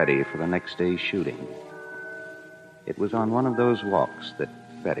getting ready for the next day's shooting. It was on one of those walks that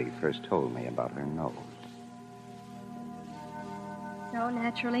Betty first told me about her nose. So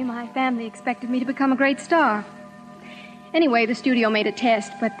naturally, my family expected me to become a great star. Anyway, the studio made a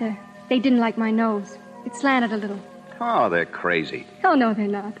test, but they didn't like my nose. It slanted a little. Oh, they're crazy. Oh, no, they're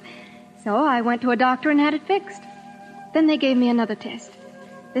not. So I went to a doctor and had it fixed. Then they gave me another test.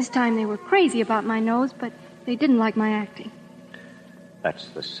 This time they were crazy about my nose, but they didn't like my acting. That's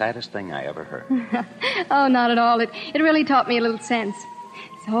the saddest thing I ever heard. Oh, not at all. It really taught me a little sense.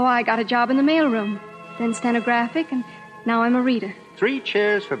 So I got a job in the mailroom, then stenographic, and now I'm a reader. 3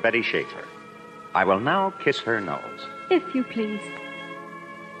 cheers for Betty Schaefer. I will now kiss her nose. If you please.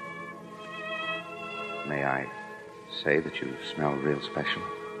 May I say that you smell real special?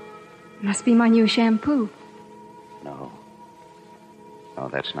 Must be my new shampoo. No. No,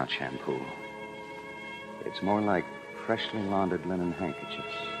 that's not shampoo. It's more like freshly laundered linen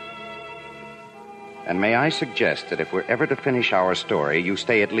handkerchiefs. And may I suggest that if we're ever to finish our story, you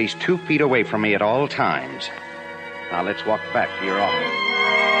stay at least 2 feet away from me at all times. Now let's walk back to your office.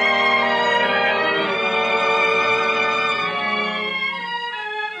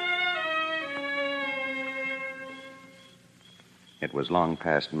 It was long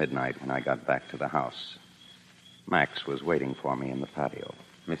past midnight when I got back to the house. Max was waiting for me in the patio.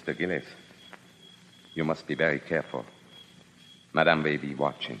 Mr. Gillis, you must be very careful. Madame may be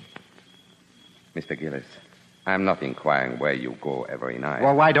watching. Mr. Gillis, I'm not inquiring where you go every night.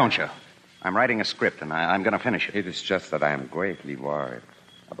 Well, why don't you? I'm writing a script, and I'm going to finish it. It is just that I am greatly worried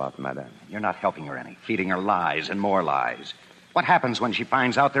about Madame. You're not helping her any, feeding her lies and more lies. What happens when she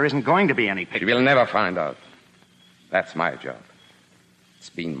finds out there isn't going to be any picture? She will never find out. That's my job. It's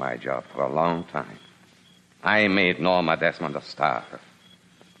been my job for a long time. I made Norma Desmond a star,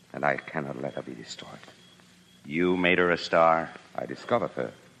 and I cannot let her be destroyed. You made her a star? I discovered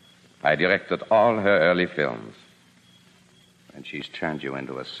her. I directed all her early films. And she's turned you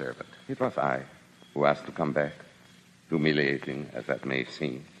into a servant. It was I who asked to come back, humiliating as that may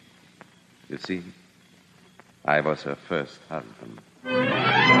seem. You see, I was her first husband.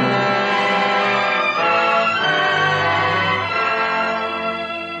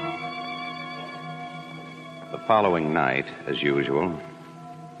 The following night, as usual,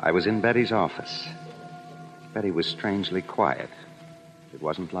 I was in Betty's office. Betty was strangely quiet. It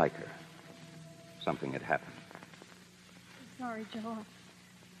wasn't like her. Something had happened. Sorry, Joe.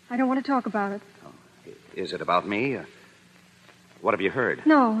 I don't want to talk about it. Oh, is it about me? What have you heard?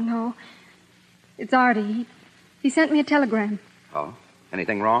 No. It's Artie. He sent me a telegram. Oh?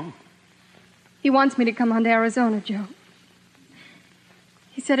 Anything wrong? He wants me to come on to Arizona, Joe.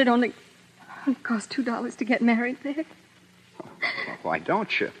 He said it only cost $2 to get married there. Well, why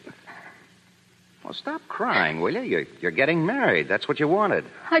don't you? Well, stop crying, will you? You're getting married. That's what you wanted.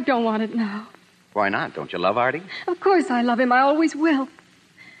 I don't want it now. Why not? Don't you love Artie? Of course I love him. I always will.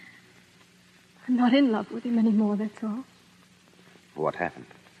 I'm not in love with him anymore, that's all. What happened?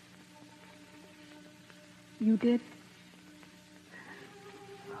 You did?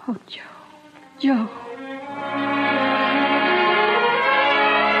 Oh, Joe.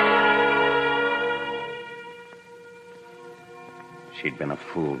 She'd been a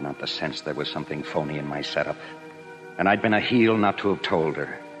fool not to sense there was something phony in my setup. And I'd been a heel not to have told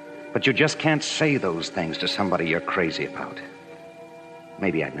her. But you just can't say those things to somebody you're crazy about.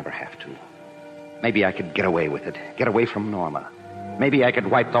 Maybe I'd never have to. Maybe I could get away with it. Get away from Norma. Maybe I could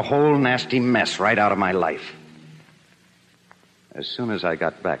wipe the whole nasty mess right out of my life. As soon as I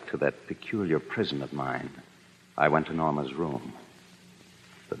got back to that peculiar prison of mine, I went to Norma's room.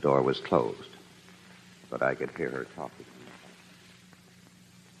 The door was closed, but I could hear her talking.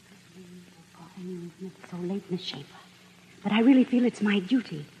 It's so late, Miss Schaefer. But I really feel it's my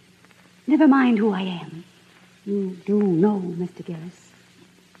duty. Never mind who I am. You do know, Mr. Gillis.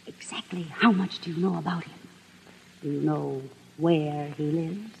 Exactly how much do you know about him? Do you know where he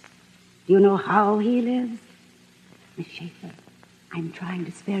lives? Do you know how he lives? Miss Schaefer, I'm trying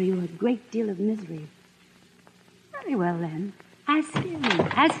to spare you a great deal of misery. Very well, then. Ask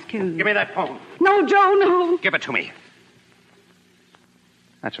him. Give me that phone. No, Joe, no. Give it to me.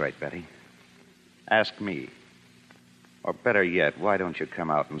 That's right, Betty. Ask me. Or better yet, why don't you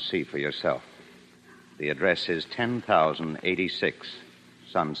come out and see for yourself? The address is 10,086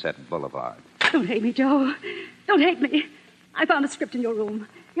 Sunset Boulevard. Don't hate me, Joe. Don't hate me. I found a script in your room.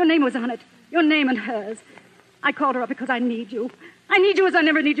 Your name was on it. Your name and hers. I called her up because I need you. I need you as I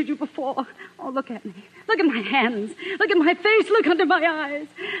never needed you before. Oh, look at me. Look at my hands. Look at my face. Look under my eyes.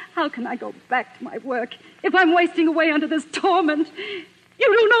 How can I go back to my work if I'm wasting away under this torment? You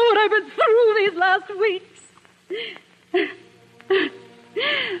don't know what I've been through these last weeks.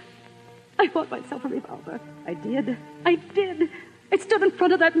 I bought myself a revolver. I did. I stood in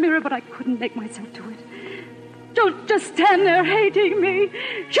front of that mirror, but I couldn't make myself do it. Don't just stand there hating me.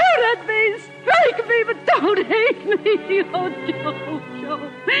 Shoot at me, strike me, but don't hate me. Oh, Joe.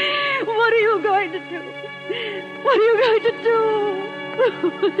 What are you going to do? What are you going to do?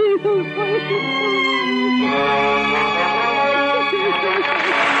 What are you going to do?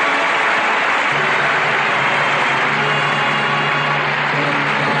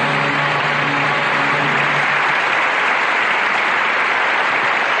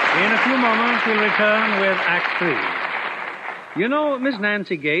 In a few moments, we'll return with Act 3. You know, Miss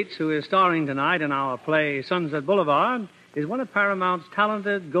Nancy Gates, who is starring tonight in our play Sunset Boulevard, is one of Paramount's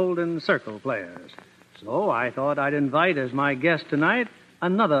talented Golden Circle players. So I thought I'd invite as my guest tonight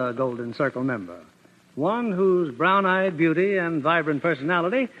another Golden Circle member, one whose brown-eyed beauty and vibrant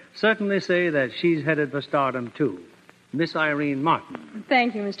personality certainly say that she's headed for stardom, too, Miss Irene Martin.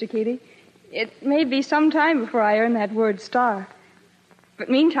 Thank you, Mr. Keeley. It may be some time before I earn that word star. But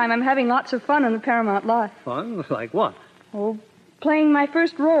meantime, I'm having lots of fun on the Paramount lot. Fun? Like what? Oh, playing my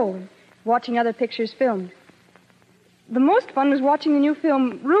first role and watching other pictures filmed. The most fun was watching the new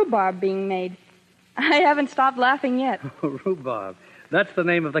film Rhubarb being made. I haven't stopped laughing yet. Rhubarb. That's the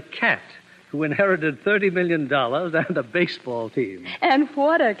name of the cat who inherited $30 million and a baseball team. And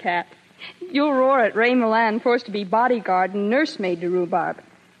what a cat. You'll roar at Ray Milan, forced to be bodyguard and nursemaid to Rhubarb,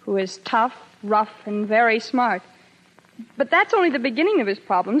 who is tough, rough, and very smart. But that's only the beginning of his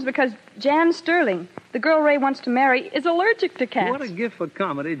problems, because Jan Sterling, the girl Ray wants to marry, is allergic to cats. What a gift for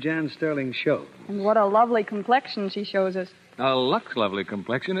comedy Jan Sterling showed. And what a lovely complexion she shows us. A Lux lovely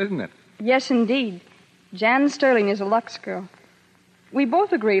complexion, isn't it? Yes, indeed. Jan Sterling is a Lux girl. We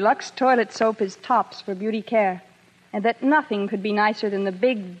both agree Lux toilet soap is tops for beauty care, and that nothing could be nicer than the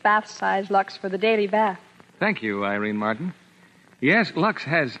big bath-size Lux for the daily bath. Thank you, Irene Martin. Yes, Lux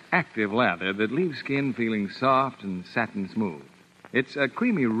has active lather that leaves skin feeling soft and satin smooth. It's a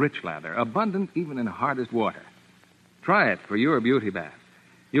creamy, rich lather, abundant even in hardest water. Try it for your beauty bath.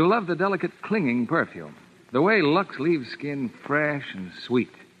 You'll love the delicate, clinging perfume. The way Lux leaves skin fresh and sweet.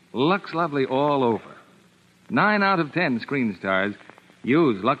 Lux lovely all over. 9 out of 10 screen stars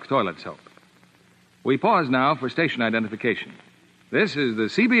use Lux toilet soap. We pause now for station identification. This is the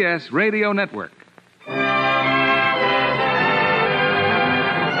CBS Radio Network.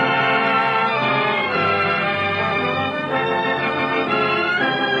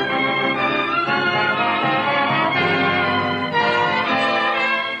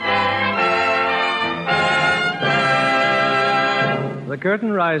 The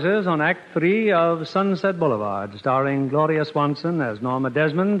curtain rises on Act 3 of Sunset Boulevard, starring Gloria Swanson as Norma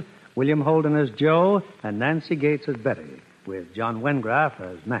Desmond, William Holden as Joe, and Nancy Gates as Betty, with John Wengraf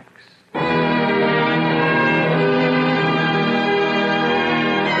as Max.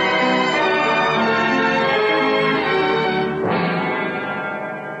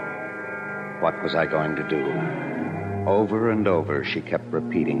 What was I going to do? Over and over, she kept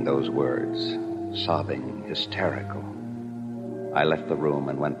repeating those words, sobbing, hysterical. I left the room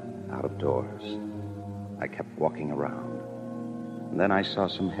and went out of doors. I kept walking around. And then I saw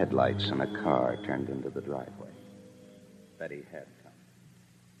some headlights and a car turned into the driveway. Betty had come.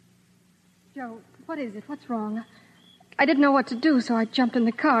 Joe, what is it? What's wrong? I didn't know what to do, so I jumped in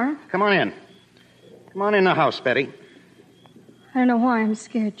the car. Come on in. Come on in the house, Betty. I don't know why I'm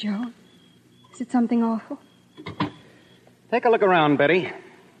scared, Joe. Is it something awful? Take a look around, Betty.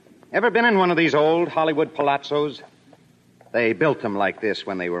 Ever been in one of these old Hollywood palazzos? They built them like this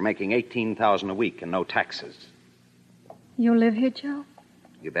when they were making $18,000 a week and no taxes. You live here, Joe?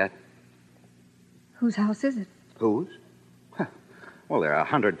 You bet. Whose house is it? Whose? Well, there are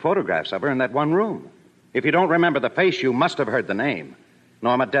 100 photographs of her in that one room. If you don't remember the face, you must have heard the name.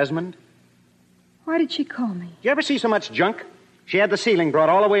 Norma Desmond? Why did she call me? Did you ever see so much junk? She had the ceiling brought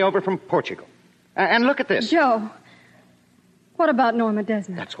all the way over from Portugal. And look at this. Joe, what about Norma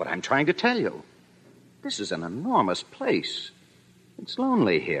Desmond? That's what I'm trying to tell you. This is an enormous place. It's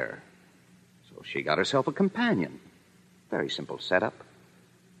lonely here. So she got herself a companion. Very simple setup.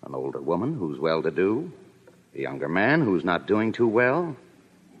 An older woman who's well-to-do. A younger man who's not doing too well.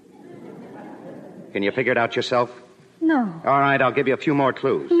 Can you figure it out yourself? No. All right, I'll give you a few more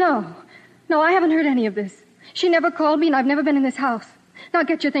clues. No. No, I haven't heard any of this. She never called me, and I've never been in this house. Now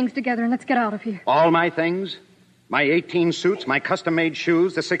get your things together and let's get out of here. All my things? My 18 suits, my custom-made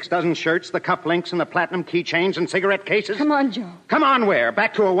shoes, the 6 dozen shirts, the cufflinks, and the platinum keychains and cigarette cases? Come on, Joe. Come on where?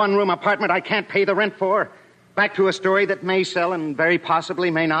 Back to a one-room apartment I can't pay the rent for? Back to a story that may sell and very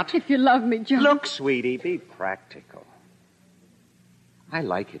possibly may not? If you love me, Joe. Look, sweetie, be practical. I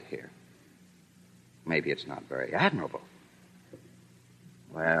like it here. Maybe it's not very admirable.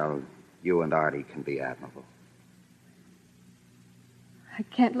 Well, you and Artie can be admirable. I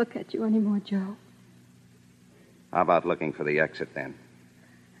can't look at you anymore, Joe. How about looking for the exit, then?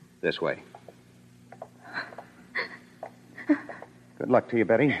 This way. Good luck to you,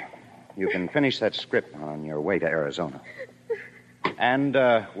 Betty. You can finish that script on your way to Arizona. And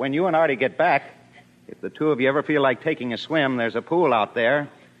when you and Artie get back, if the two of you ever feel like taking a swim, there's a pool out there.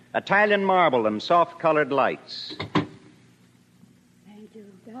 Italian marble and soft-colored lights. Thank you,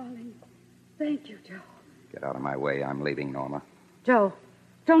 darling. Thank you, Joe. Get out of my way. I'm leaving, Norma. Joe.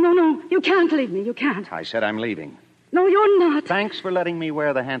 Joe, no. You can't leave me. You can't. I said I'm leaving. No, you're not. Thanks for letting me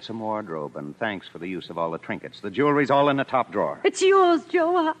wear the handsome wardrobe, and thanks for the use of all the trinkets. The jewelry's all in the top drawer. It's yours,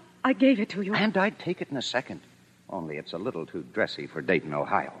 Joe. I gave it to you. And I'd take it in a second. Only it's a little too dressy for Dayton,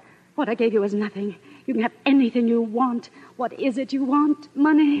 Ohio. What I gave you is nothing. You can have anything you want. What is it you want?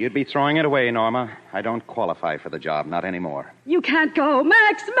 Money? You'd be throwing it away, Norma. I don't qualify for the job, not anymore. You can't go.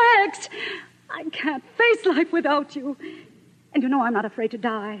 Max! I can't face life without you. And you know I'm not afraid to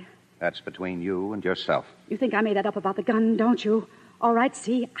die. That's between you and yourself. You think I made that up about the gun, don't you? All right,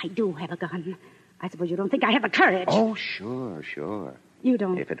 see, I do have a gun. I suppose you don't think I have the courage. Oh, sure. You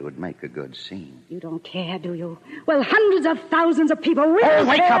don't. If it would make a good scene. You don't care, do you? Well, hundreds of thousands of people really Oh,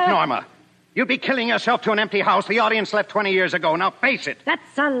 wake care. up, Norma. You'd be killing yourself to an empty house. The audience left 20 years ago. Now face it.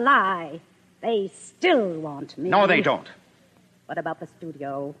 That's a lie. They still want me. No, they don't. What about the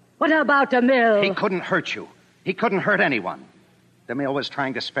studio? What about the mill? He couldn't hurt you. He couldn't hurt anyone. The mill was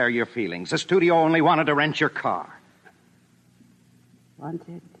trying to spare your feelings. The studio only wanted to rent your car.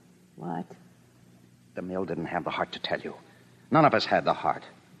 Wanted what? The mill didn't have the heart to tell you. None of us had the heart.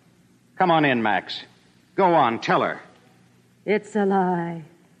 Come on in, Max. Go on, tell her. It's a lie.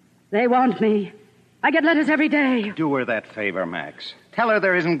 They want me. I get letters every day. Do her that favor, Max. Tell her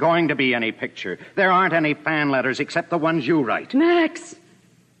there isn't going to be any picture. There aren't any fan letters except the ones you write. Max,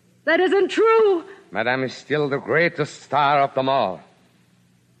 that isn't true. Madame is still the greatest star of them all.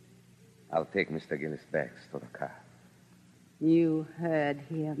 I'll take Mr. Gillis back to the car. You heard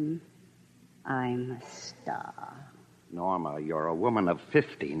him. I'm a star. Norma, you're a woman of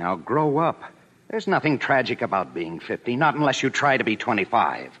 50. Now grow up. There's nothing tragic about being 50, not unless you try to be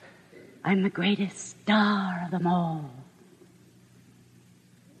 25. I'm the greatest star of them all.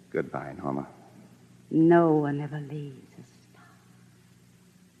 Goodbye, Norma. No one ever leaves a star.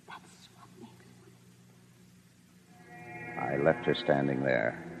 That's what makes one. I left her standing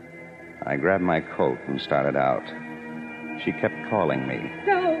there. I grabbed my coat and started out. She kept calling me.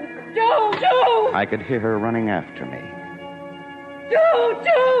 Joe! I could hear her running after me.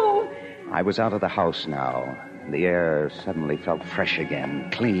 Joe! I was out of the house now. The air suddenly felt fresh again,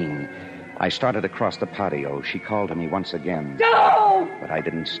 clean. I started across the patio. She called to me once again. Joe! But I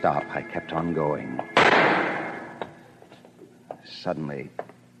didn't stop. I kept on going. Suddenly,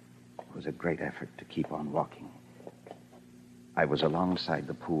 it was a great effort to keep on walking. I was alongside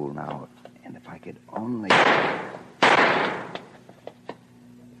the pool now, and if I could only...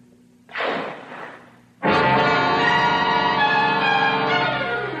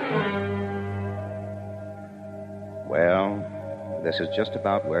 Well, this is just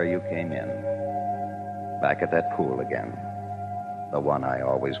about where you came in. Back at that pool again. The one I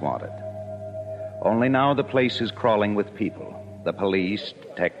always wanted. Only now the place is crawling with people. The police,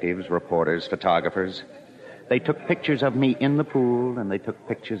 detectives, reporters, photographers. They took pictures of me in the pool, and they took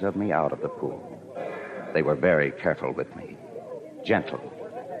pictures of me out of the pool. They were very careful with me. Gentle.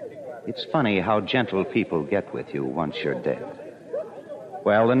 It's funny how gentle people get with you once you're dead.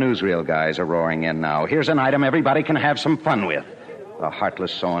 Well, the newsreel guys are roaring in now. Here's an item everybody can have some fun with. The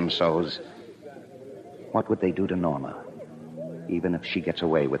heartless so-and-sos. What would they do to Norma? Even if she gets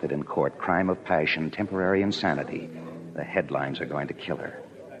away with it in court, crime of passion, temporary insanity, the headlines are going to kill her.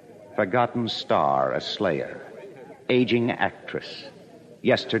 Forgotten star, a slayer. Aging actress.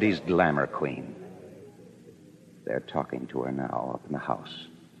 Yesterday's glamour queen. They're talking to her now up in the house.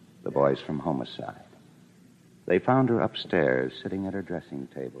 The boys from homicide. They found her upstairs, sitting at her dressing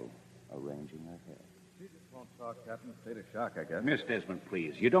table, arranging her hair. Captain. State of shock, I guess. Miss Desmond,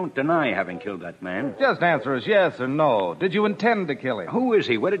 please. You don't deny having killed that man. Just answer us yes or no. Did you intend to kill him? Who is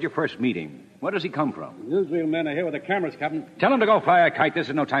he? Where did you first meet him? Where does he come from? Newsreel men are here with the cameras, Captain. Tell him to go fly a kite. This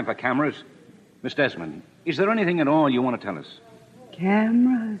is no time for cameras. Miss Desmond, is there anything at all you want to tell us?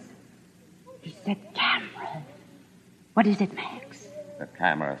 Cameras? You said cameras. What is it, Max? The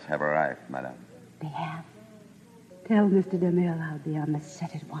cameras have arrived, madam. They have. Tell Mr. DeMille I'll be on the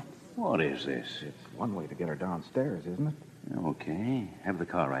set at once. What is this? It's one way to get her downstairs, isn't it? Okay. Have the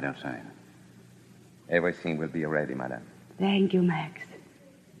car right outside. Everything will be ready, madam. Thank you, Max.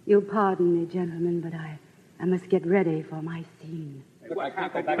 You'll pardon me, gentlemen, but I must get ready for my scene.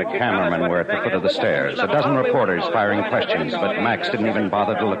 The cameramen were at the foot of the stairs. A dozen reporters firing questions, but Max didn't even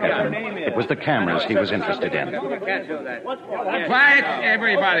bother to look at them. It was the cameras he was interested in. Quiet,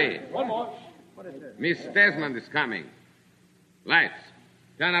 everybody. Miss Desmond is coming. Lights.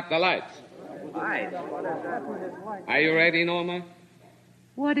 Turn up the lights. Lights? Are you ready, Norma?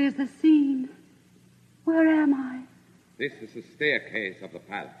 What is the scene? Where am I? This is the staircase of the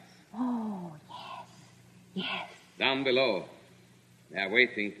palace. Oh, yes. Down below, they are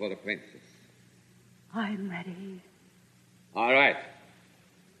waiting for the princess. I'm ready. All right.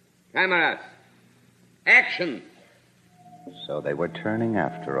 Cameras. Action. So they were turning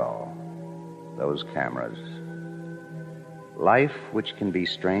after all. Those cameras. Life, which can be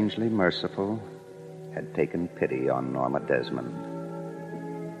strangely merciful, had taken pity on Norma Desmond.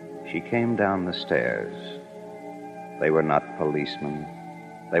 She came down the stairs. They were not policemen.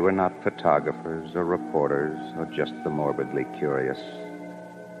 They were not photographers or reporters or just the morbidly curious.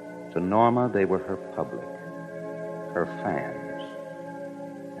 To Norma, they were her public, her fans.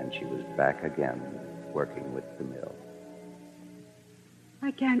 And she was back again, working with DeMille. I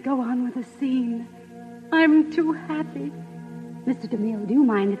can't go on with the scene. I'm too happy. Mr. DeMille, do you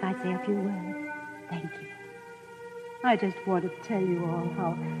mind if I say a few words? Thank you. I just want to tell you all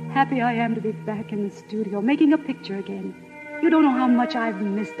how happy I am to be back in the studio, making a picture again. You don't know how much I've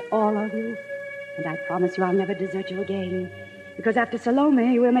missed all of you. And I promise you I'll never desert you again. Because after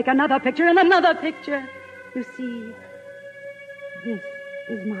Salome, we'll make another picture and another picture. You see, this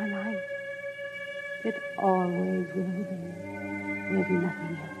is my life. It always will be. There's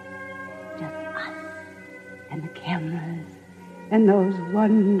nothing else. Just us and the cameras and those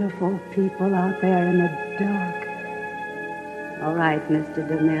wonderful people out there in the dark. All right, Mr.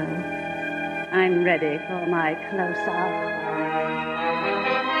 DeMille. I'm ready for my close-up.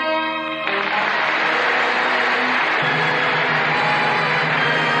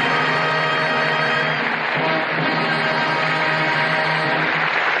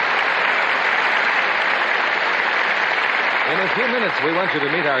 In a few minutes, we want you to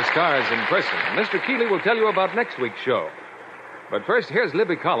meet our stars in person. Mr. Keeley will tell you about next week's show. But first, here's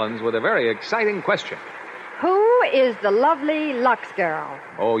Libby Collins with a very exciting question. Who is the lovely Lux girl?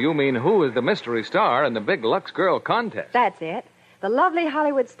 Oh, you mean who is the mystery star in the big Lux Girl contest? That's it. The lovely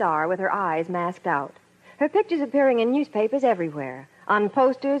Hollywood star with her eyes masked out. Her picture's appearing in newspapers everywhere, on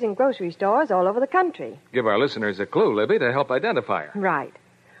posters in grocery stores all over the country. Give our listeners a clue, Libby, to help identify her. Right.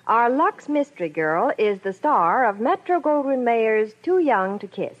 Our Lux mystery girl is the star of Metro-Goldwyn-Mayer's Too Young to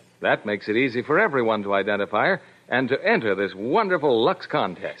Kiss. That makes it easy for everyone to identify her and to enter this wonderful Lux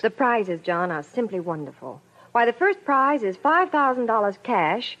contest. The prizes, John, are simply wonderful. Why, the first prize is $5,000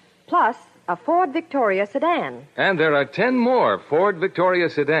 cash plus a Ford Victoria sedan. And there are 10 more Ford Victoria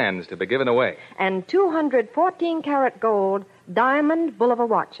sedans to be given away. And 200 14-karat gold diamond Bulova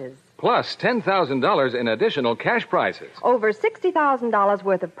watches. Plus $10,000 in additional cash prizes. Over $60,000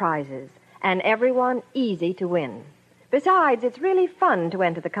 worth of prizes. And everyone easy to win. Besides, it's really fun to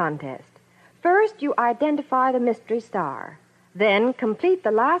enter the contest. First, you identify the mystery star. Then complete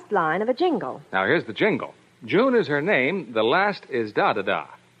the last line of a jingle. Now, here's the jingle. June is her name. The last is da-da-da.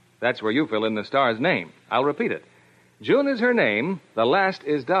 That's where you fill in the star's name. I'll repeat it. June is her name. The last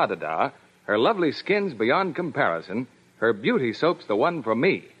is da-da-da. Her lovely skin's beyond comparison. Her beauty soap's the one for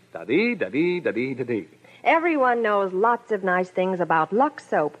me. Da-dee, da-dee, da-dee, da-dee. Everyone knows lots of nice things about Lux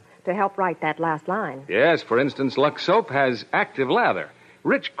soap to help write that last line. Yes, for instance, Lux soap has active lather.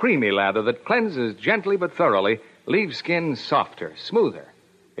 Rich, creamy lather that cleanses gently but thoroughly, leaves skin softer, smoother.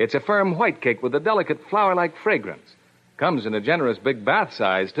 It's a firm white cake with a delicate flower-like fragrance. Comes in a generous big bath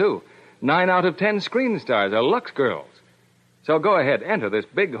size, too. 9 out of 10 screen stars are Lux girls. So go ahead, enter this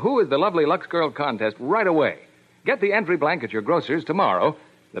big Who is the Lovely Lux Girl contest right away. Get the entry blank at your grocer's tomorrow.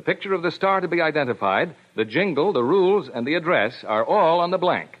 The picture of the star to be identified, the jingle, the rules, and the address are all on the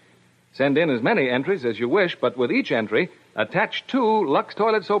blank. Send in as many entries as you wish, but with each entry, attach 2 Lux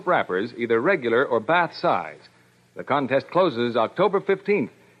toilet soap wrappers, either regular or bath size. The contest closes October 15th,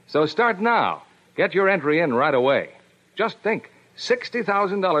 so start now. Get your entry in right away. Just think,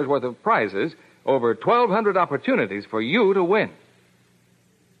 $60,000 worth of prizes, over 1,200 opportunities for you to win.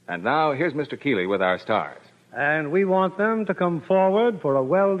 And now, here's Mr. Keeley with our stars. And we want them to come forward for a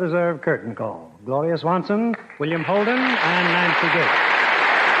well-deserved curtain call. Gloria Swanson, William Holden, and Nancy Gates.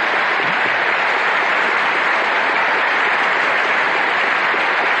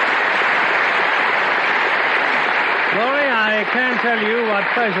 Gloria, I can't tell you what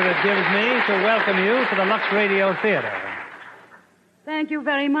pleasure it gives me to welcome you to the Lux Radio Theater. Thank you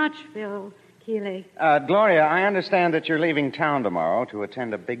very much, Bill Keeley. Gloria, I understand that you're leaving town tomorrow to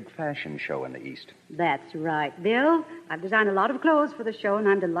attend a big fashion show in the East. That's right, Bill. I've designed a lot of clothes for the show, and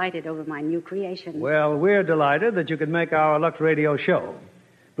I'm delighted over my new creation. Well, we're delighted that you could make our Lux Radio show.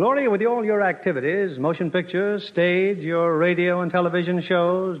 Gloria, with all your activities, motion pictures, stage, your radio and television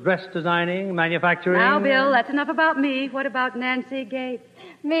shows, dress designing, manufacturing... Now, Bill, that's enough about me. What about Nancy Gates?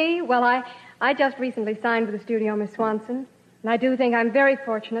 Me? Well, I just recently signed with the studio, Miss Swanson. And I do think I'm very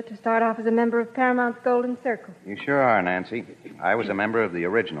fortunate to start off as a member of Paramount's Golden Circle. You sure are, Nancy. I was a member of the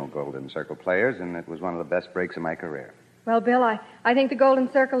original Golden Circle Players, and it was one of the best breaks of my career. Well, Bill, I think the Golden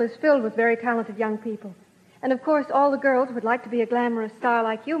Circle is filled with very talented young people. And, of course, all the girls would like to be a glamorous star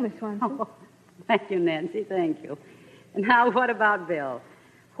like you, Miss Swanson. Oh, thank you, Nancy. Thank you. And now, what about Bill?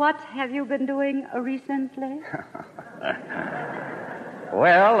 What have you been doing recently?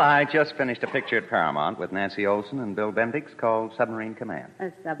 Well, I just finished a picture at Paramount with Nancy Olson and Bill Bendix called Submarine Command.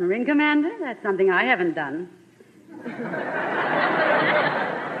 A submarine commander? That's something I haven't done.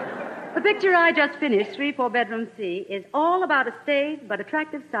 The picture I just finished, 3-4-bedroom C, is all about a staid but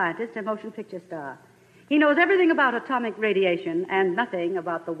attractive scientist and motion picture star. He knows everything about atomic radiation and nothing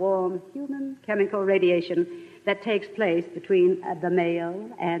about the warm human chemical radiation that takes place between the male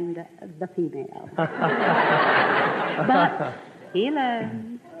and the female. But he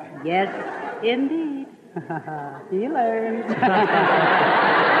learns. Yes, indeed. He learns.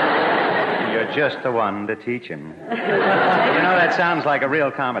 You're just the one to teach him. That sounds like a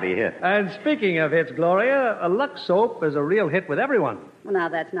real comedy hit. And speaking of hits, Gloria, a Lux soap is a real hit with everyone. Well, now,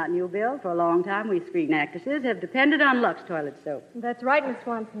 that's not new, Bill. For a long time, we screen actresses have depended on Lux toilet soap. That's right, Miss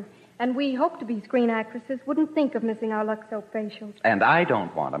Swanson. And we hope to be screen actresses wouldn't think of missing our Lux soap facials. And I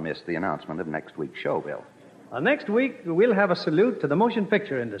don't want to miss the announcement of next week's show, Bill. Next week, we'll have a salute to the motion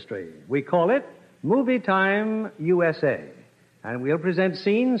picture industry. We call it Movie Time USA. And we'll present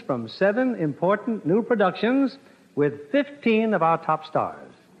scenes from 7 important new productions with 15 of our top stars.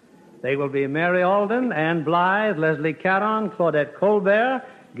 They will be Mary Alden, Ann Blythe, Leslie Caron, Claudette Colbert,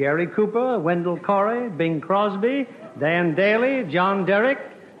 Gary Cooper, Wendell Corey, Bing Crosby, Dan Daly, John Derrick,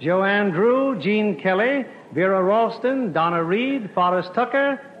 Joanne Drew, Gene Kelly, Vera Ralston, Donna Reed, Forrest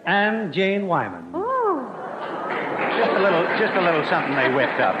Tucker, and Jane Wyman. Oh. Just a little something they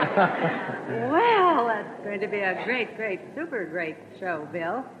whipped up. Well, that's going to be a great, super great show,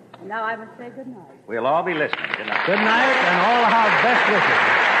 Bill. Now I must say good night. We'll all be listening. Good night. Good night, and all our best wishes.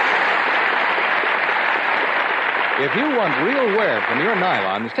 If you want real wear from your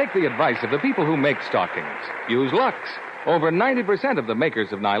nylons, take the advice of the people who make stockings. Use Lux. Over 90% of the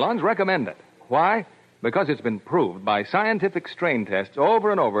makers of nylons recommend it. Why? Because it's been proved by scientific strain tests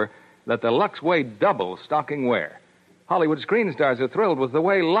over and over that the Lux way doubles stocking wear. Hollywood screen stars are thrilled with the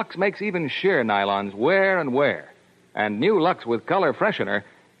way Lux makes even sheer nylons wear and wear. And new Lux with color freshener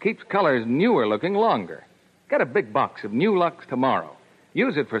keeps colors newer looking longer. Get a big box of new Lux tomorrow.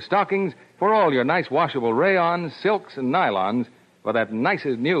 Use it for stockings for all your nice washable rayons, silks, and nylons for that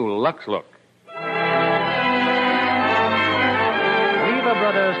nicest new Lux look. Lever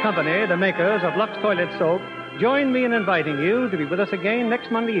Brothers Company, the makers of Lux Toilet Soap, join me in inviting you to be with us again next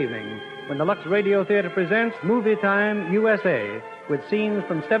Monday evening when the Lux Radio Theater presents Movie Time USA with scenes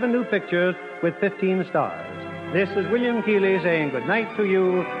from 7 new pictures with 15 stars. This is William Keeley saying good night to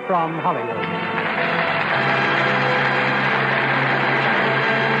you from Hollywood.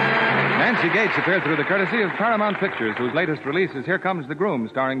 Nancy Gates appeared through the courtesy of Paramount Pictures, whose latest release is Here Comes the Groom,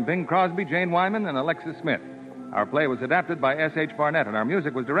 starring Bing Crosby, Jane Wyman, and Alexis Smith. Our play was adapted by S.H. Barnett, and our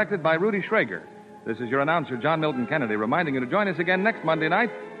music was directed by Rudy Schrager. This is your announcer, John Milton Kennedy, reminding you to join us again next Monday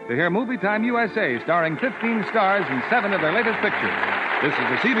night to hear Movie Time USA, starring 15 stars and 7 of their latest pictures. This is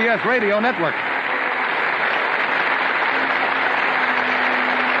the CBS Radio Network.